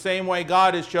others the same way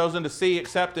God has chosen to see,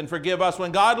 accept, and forgive us.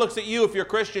 When God looks at you, if you're a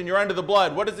Christian, you're under the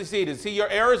blood. What does he see? Does he see your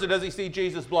errors, or does he see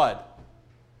Jesus' blood?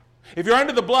 If you're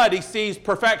under the blood, he sees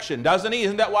perfection, doesn't he?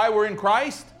 Isn't that why we're in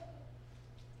Christ?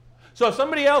 So if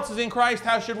somebody else is in Christ,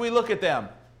 how should we look at them?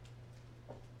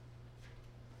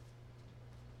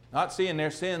 Not seeing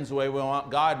their sins the way we want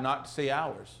God not to see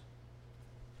ours.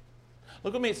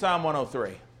 Look with me at Psalm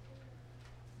 103.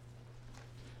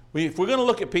 If we're going to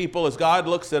look at people as God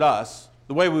looks at us,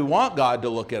 the way we want God to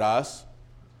look at us,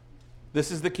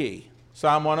 this is the key.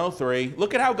 Psalm 103.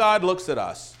 Look at how God looks at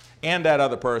us and that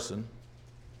other person.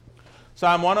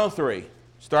 Psalm 103,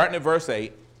 starting at verse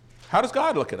 8. How does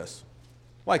God look at us?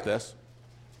 Like this.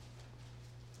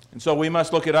 And so we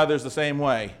must look at others the same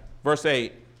way. Verse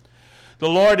 8. The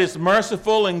Lord is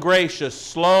merciful and gracious,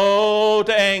 slow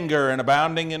to anger and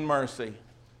abounding in mercy.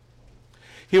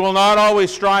 He will not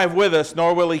always strive with us,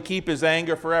 nor will he keep his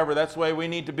anger forever. That's the way we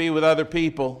need to be with other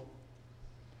people.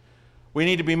 We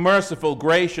need to be merciful,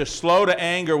 gracious, slow to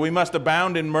anger. We must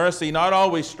abound in mercy, not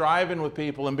always striving with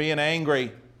people and being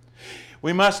angry.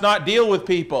 We must not deal with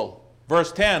people,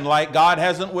 verse 10, like God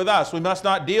hasn't with us. We must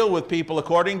not deal with people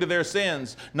according to their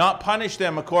sins, not punish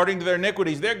them according to their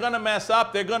iniquities. They're going to mess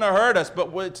up, they're going to hurt us,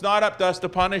 but it's not up to us to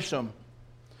punish them.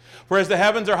 For as the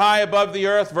heavens are high above the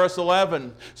earth, verse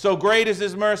 11, so great is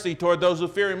his mercy toward those who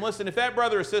fear him. Listen, if that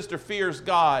brother or sister fears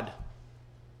God,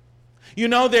 you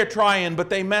know they're trying, but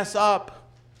they mess up.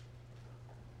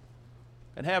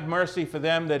 And have mercy for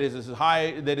them that is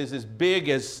as big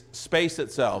as space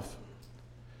itself.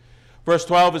 Verse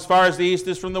 12, as far as the east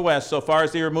is from the west, so far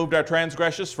as he removed our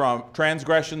transgressions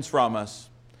from us.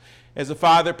 As a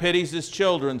father pities his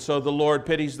children, so the Lord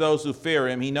pities those who fear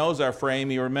him. He knows our frame.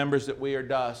 He remembers that we are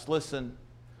dust. Listen,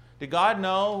 did God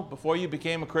know before you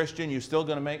became a Christian you're still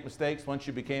going to make mistakes once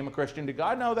you became a Christian? Did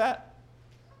God know that?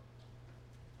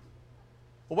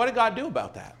 Well, what did God do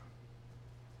about that?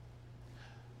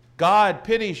 God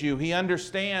pities you. He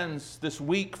understands this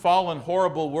weak, fallen,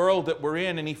 horrible world that we're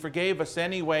in, and he forgave us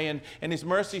anyway. And his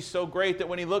mercy is so great that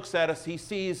when he looks at us, he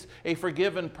sees a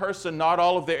forgiven person, not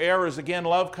all of their errors. Again,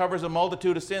 love covers a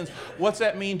multitude of sins. What's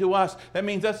that mean to us? That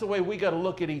means that's the way we got to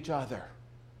look at each other.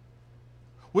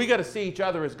 We got to see each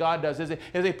other as God does. As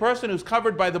a person who's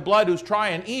covered by the blood, who's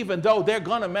trying, even though they're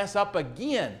going to mess up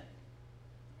again.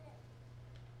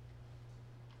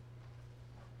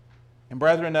 And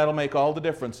brethren, that'll make all the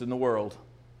difference in the world.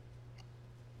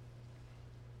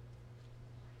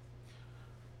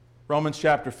 Romans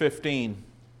chapter 15.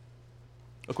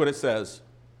 Look what it says.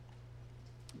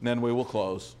 And then we will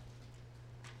close.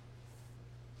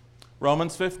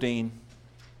 Romans 15.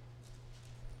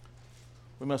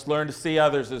 We must learn to see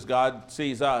others as God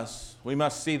sees us. We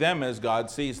must see them as God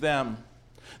sees them.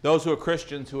 Those who are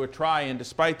Christians who are trying,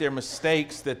 despite their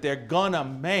mistakes that they're going to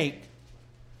make.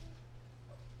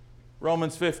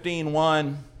 Romans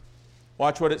 15:1.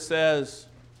 Watch what it says.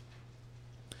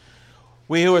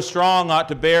 We who are strong ought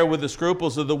to bear with the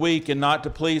scruples of the weak and not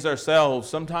to please ourselves.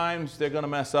 Sometimes they're going to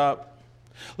mess up.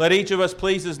 Let each of us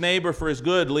please his neighbor for his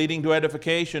good, leading to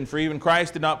edification. For even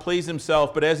Christ did not please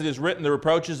himself, but as it is written, the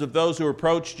reproaches of those who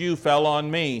reproached you fell on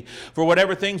me. For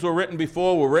whatever things were written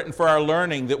before were written for our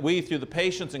learning, that we, through the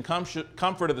patience and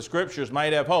comfort of the Scriptures,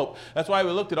 might have hope. That's why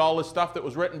we looked at all this stuff that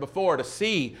was written before, to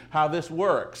see how this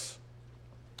works.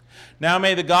 Now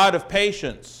may the God of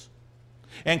patience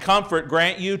and comfort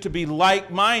grant you to be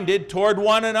like-minded toward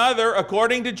one another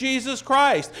according to Jesus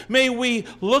Christ. May we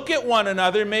look at one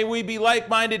another, may we be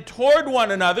like-minded toward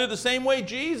one another the same way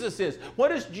Jesus is. What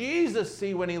does Jesus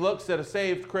see when he looks at a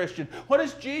saved Christian? What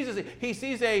does Jesus see? He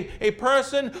sees a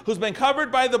person who's been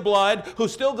covered by the blood,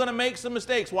 who's still going to make some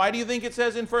mistakes. Why do you think it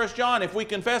says in 1 John, if we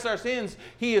confess our sins,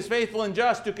 he is faithful and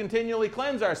just to continually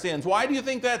cleanse our sins? Why do you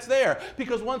think that's there?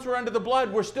 Because once we're under the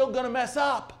blood, we're still going to mess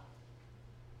up.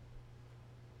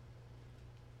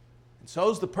 And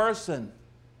so's the person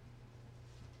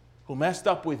who messed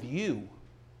up with you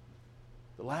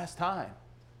the last time.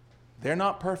 They're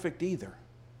not perfect either.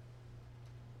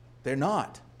 They're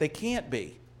not. They can't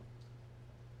be.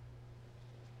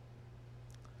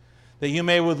 That you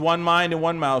may with one mind and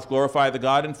one mouth glorify the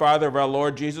God and Father of our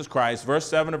Lord Jesus Christ. Verse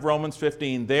 7 of Romans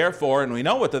 15, therefore, and we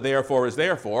know what the therefore is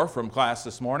there for from class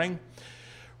this morning,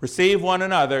 receive one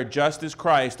another just as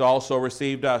Christ also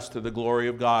received us to the glory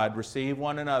of God. Receive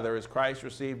one another as Christ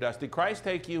received us. Did Christ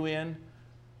take you in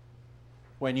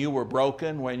when you were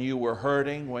broken, when you were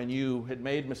hurting, when you had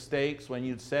made mistakes, when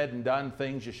you'd said and done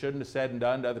things you shouldn't have said and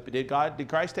done to other people? Did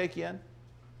Christ take you in?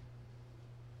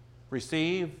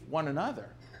 Receive one another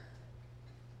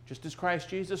just as Christ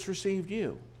Jesus received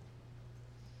you.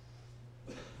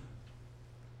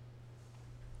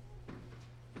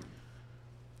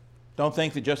 Don't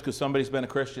think that just because somebody's been a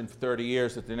Christian for 30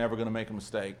 years that they're never going to make a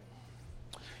mistake.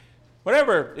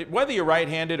 Whether you're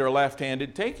right-handed or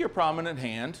left-handed, take your prominent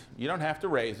hand. You don't have to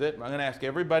raise it. I'm going to ask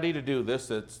everybody to do this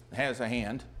that has a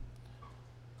hand.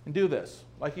 And do this,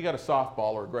 like you got a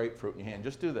softball or a grapefruit in your hand.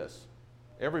 Just do this.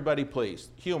 Everybody, please,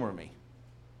 humor me.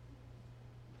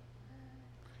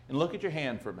 And look at your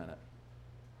hand for a minute.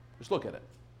 Just look at it.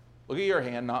 Look at your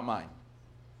hand, not mine.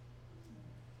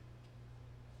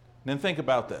 And then think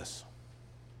about this.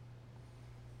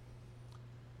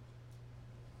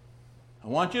 I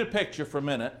want you to picture for a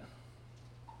minute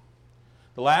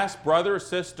the last brother or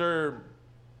sister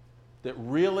that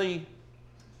really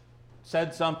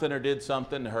said something or did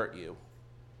something to hurt you.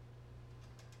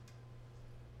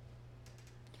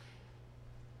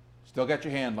 Still got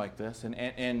your hand like this,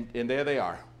 and there they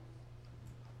are.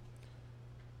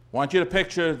 I want you to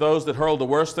picture those that hurled the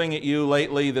worst thing at you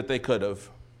lately that they could have.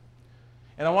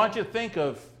 And I want you to think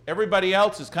of everybody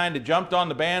else has kind of jumped on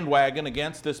the bandwagon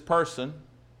against this person.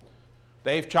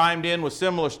 They've chimed in with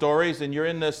similar stories, and you're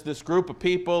in this group of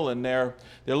people, and they're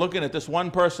looking at this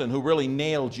one person who really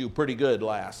nailed you pretty good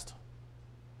last.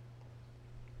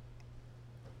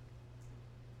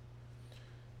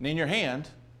 And in your hand,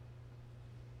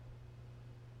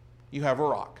 you have a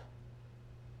rock.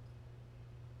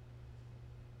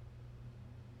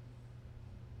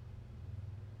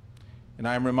 And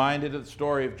I'm reminded of the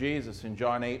story of Jesus in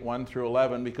John 8, 1 through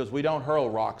 11, because we don't hurl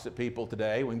rocks at people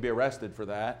today. We can be arrested for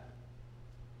that.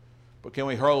 But can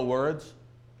we hurl words?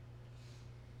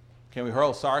 Can we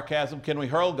hurl sarcasm? Can we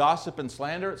hurl gossip and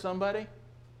slander at somebody?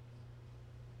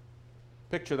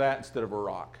 Picture that instead of a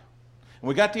rock. And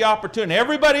we got the opportunity.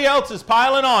 Everybody else is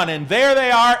piling on, and there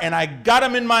they are, and I got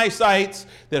them in my sights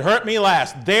that hurt me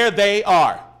last. There they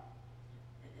are.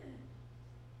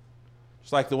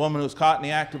 It's like the woman who's caught in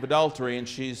the act of adultery, and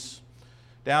she's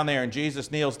down there, and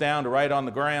Jesus kneels down to write on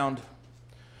the ground.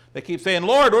 They keep saying,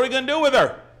 Lord, what are we going to do with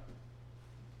her?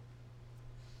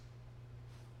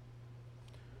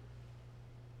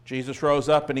 Jesus rose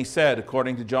up and he said,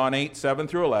 according to John 8, 7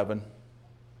 through 11,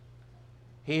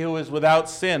 he who is without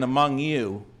sin among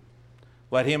you,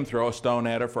 let him throw a stone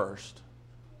at her first.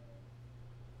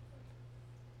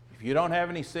 If you don't have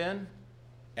any sin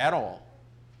at all,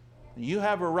 you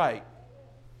have a right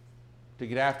to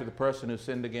get after the person who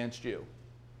sinned against you.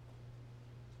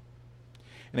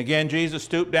 And again, Jesus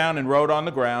stooped down and wrote on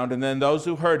the ground, and then those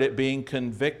who heard it, being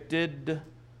convicted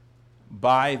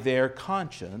by their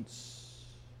conscience,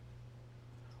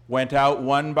 went out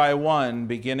one by one,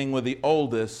 beginning with the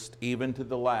oldest, even to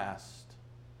the last.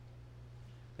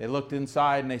 They looked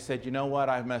inside and they said, you know what,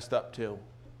 I've messed up too.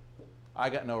 I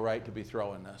got no right to be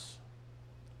throwing this.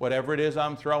 Whatever it is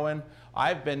I'm throwing,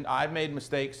 I've made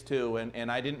mistakes too,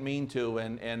 and I didn't mean to,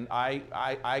 and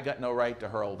I got no right to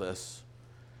hurl this.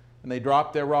 And they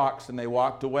dropped their rocks and they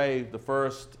walked away, the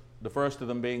first of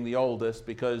them being the oldest,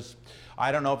 because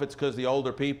I don't know if it's because the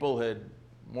older people had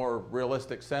more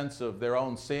realistic sense of their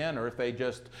own sin, or if they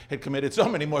just had committed so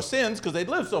many more sins because they'd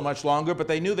lived so much longer, but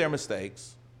they knew their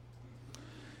mistakes.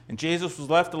 And Jesus was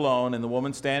left alone, and the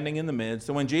woman standing in the midst.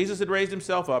 And when Jesus had raised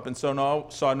himself up and saw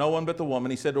no one but the woman,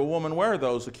 he said to a woman, where are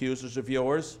those accusers of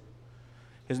yours?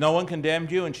 Has no one condemned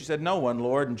you? And she said, no one,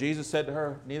 Lord. And Jesus said to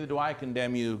her, neither do I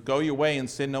condemn you. Go your way and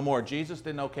sin no more. Jesus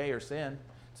didn't okay her sin.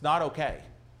 It's not okay.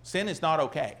 Sin is not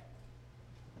okay.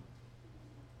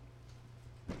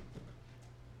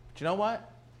 you know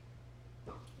what?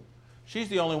 She's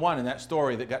the only one in that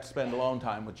story that got to spend alone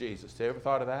time with Jesus. Have you ever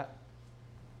thought of that?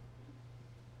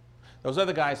 Those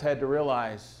other guys had to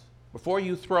realize, before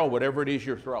you throw whatever it is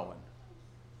you're throwing,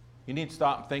 you need to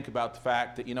stop and think about the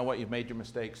fact that, you know what, you've made your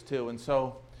mistakes too. And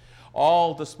so,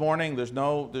 all this morning, there's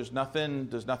nothing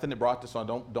that brought this on.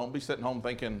 Don't be sitting home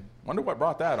thinking, wonder what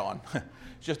brought that on.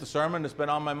 It's just a sermon that's been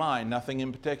on my mind, nothing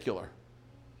in particular.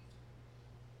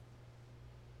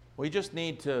 We just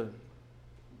need to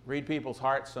read people's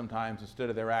hearts sometimes instead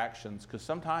of their actions, because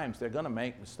sometimes they're going to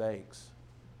make mistakes.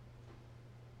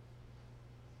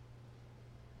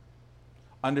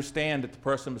 Understand that the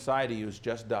person beside you is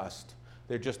just dust.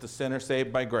 They're just a sinner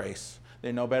saved by grace.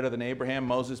 They're no better than Abraham,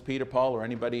 Moses, Peter, Paul, or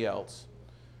anybody else.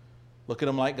 Look at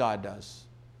them like God does.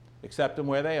 Accept them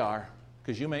where they are,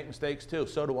 because you make mistakes too.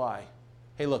 So do I.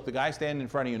 Hey, look, the guy standing in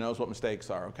front of you knows what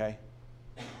mistakes are, okay?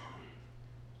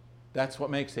 That's what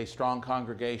makes a strong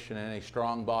congregation and a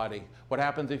strong body. What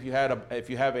happens if you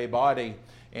have a body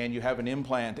and you have an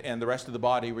implant and the rest of the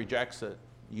body rejects it?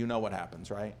 You know what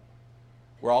happens, right?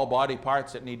 We're all body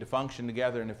parts that need to function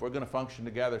together, and if we're going to function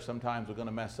together, sometimes we're going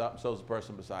to mess up, and so is the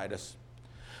person beside us.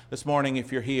 This morning,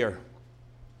 if you're here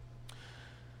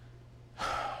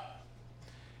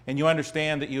and you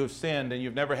understand that you have sinned and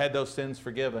you've never had those sins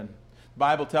forgiven, the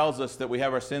Bible tells us that we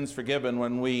have our sins forgiven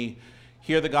when we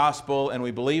hear the gospel and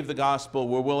we believe the gospel.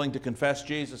 We're willing to confess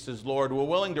Jesus as Lord. We're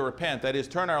willing to repent, that is,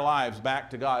 turn our lives back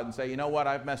to God and say, you know what,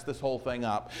 I've messed this whole thing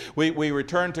up. We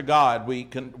return to God.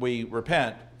 We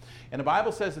repent. And the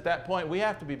Bible says at that point we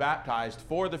have to be baptized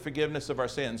for the forgiveness of our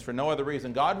sins for no other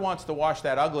reason. God wants to wash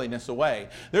that ugliness away.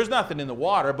 There's nothing in the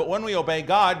water, but when we obey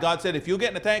God, God said, if you'll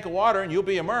get in a tank of water and you'll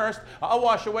be immersed, I'll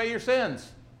wash away your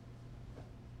sins.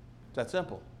 It's that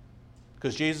simple,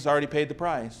 because Jesus already paid the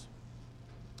price.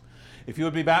 If you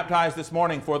would be baptized this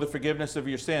morning for the forgiveness of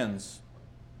your sins,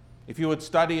 if you would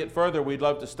study it further, we'd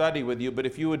love to study with you, but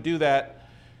if you would do that,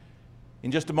 in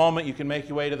just a moment, you can make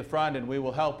your way to the front and we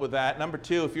will help with that. Number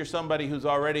two, if you're somebody who's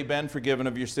already been forgiven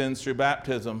of your sins through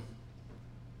baptism,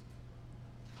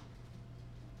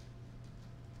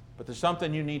 but there's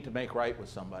something you need to make right with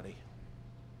somebody.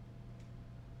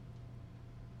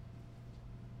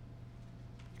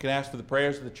 You can ask for the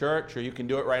prayers of the church, or you can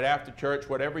do it right after church,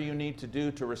 whatever you need to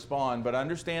do to respond. But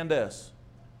understand this.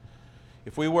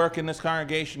 If we work in this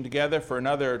congregation together for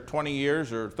another 20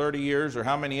 years or 30 years or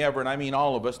how many ever, and I mean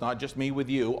all of us, not just me with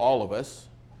you, all of us,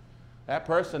 that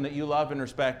person that you love and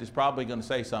respect is probably going to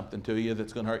say something to you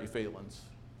that's going to hurt your feelings,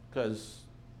 because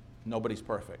nobody's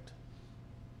perfect.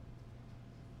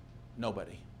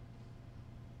 Nobody.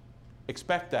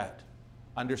 Expect that.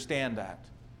 Understand that.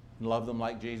 And love them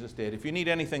like Jesus did. If you need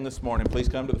anything this morning, please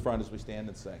come to the front as we stand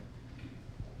and sing.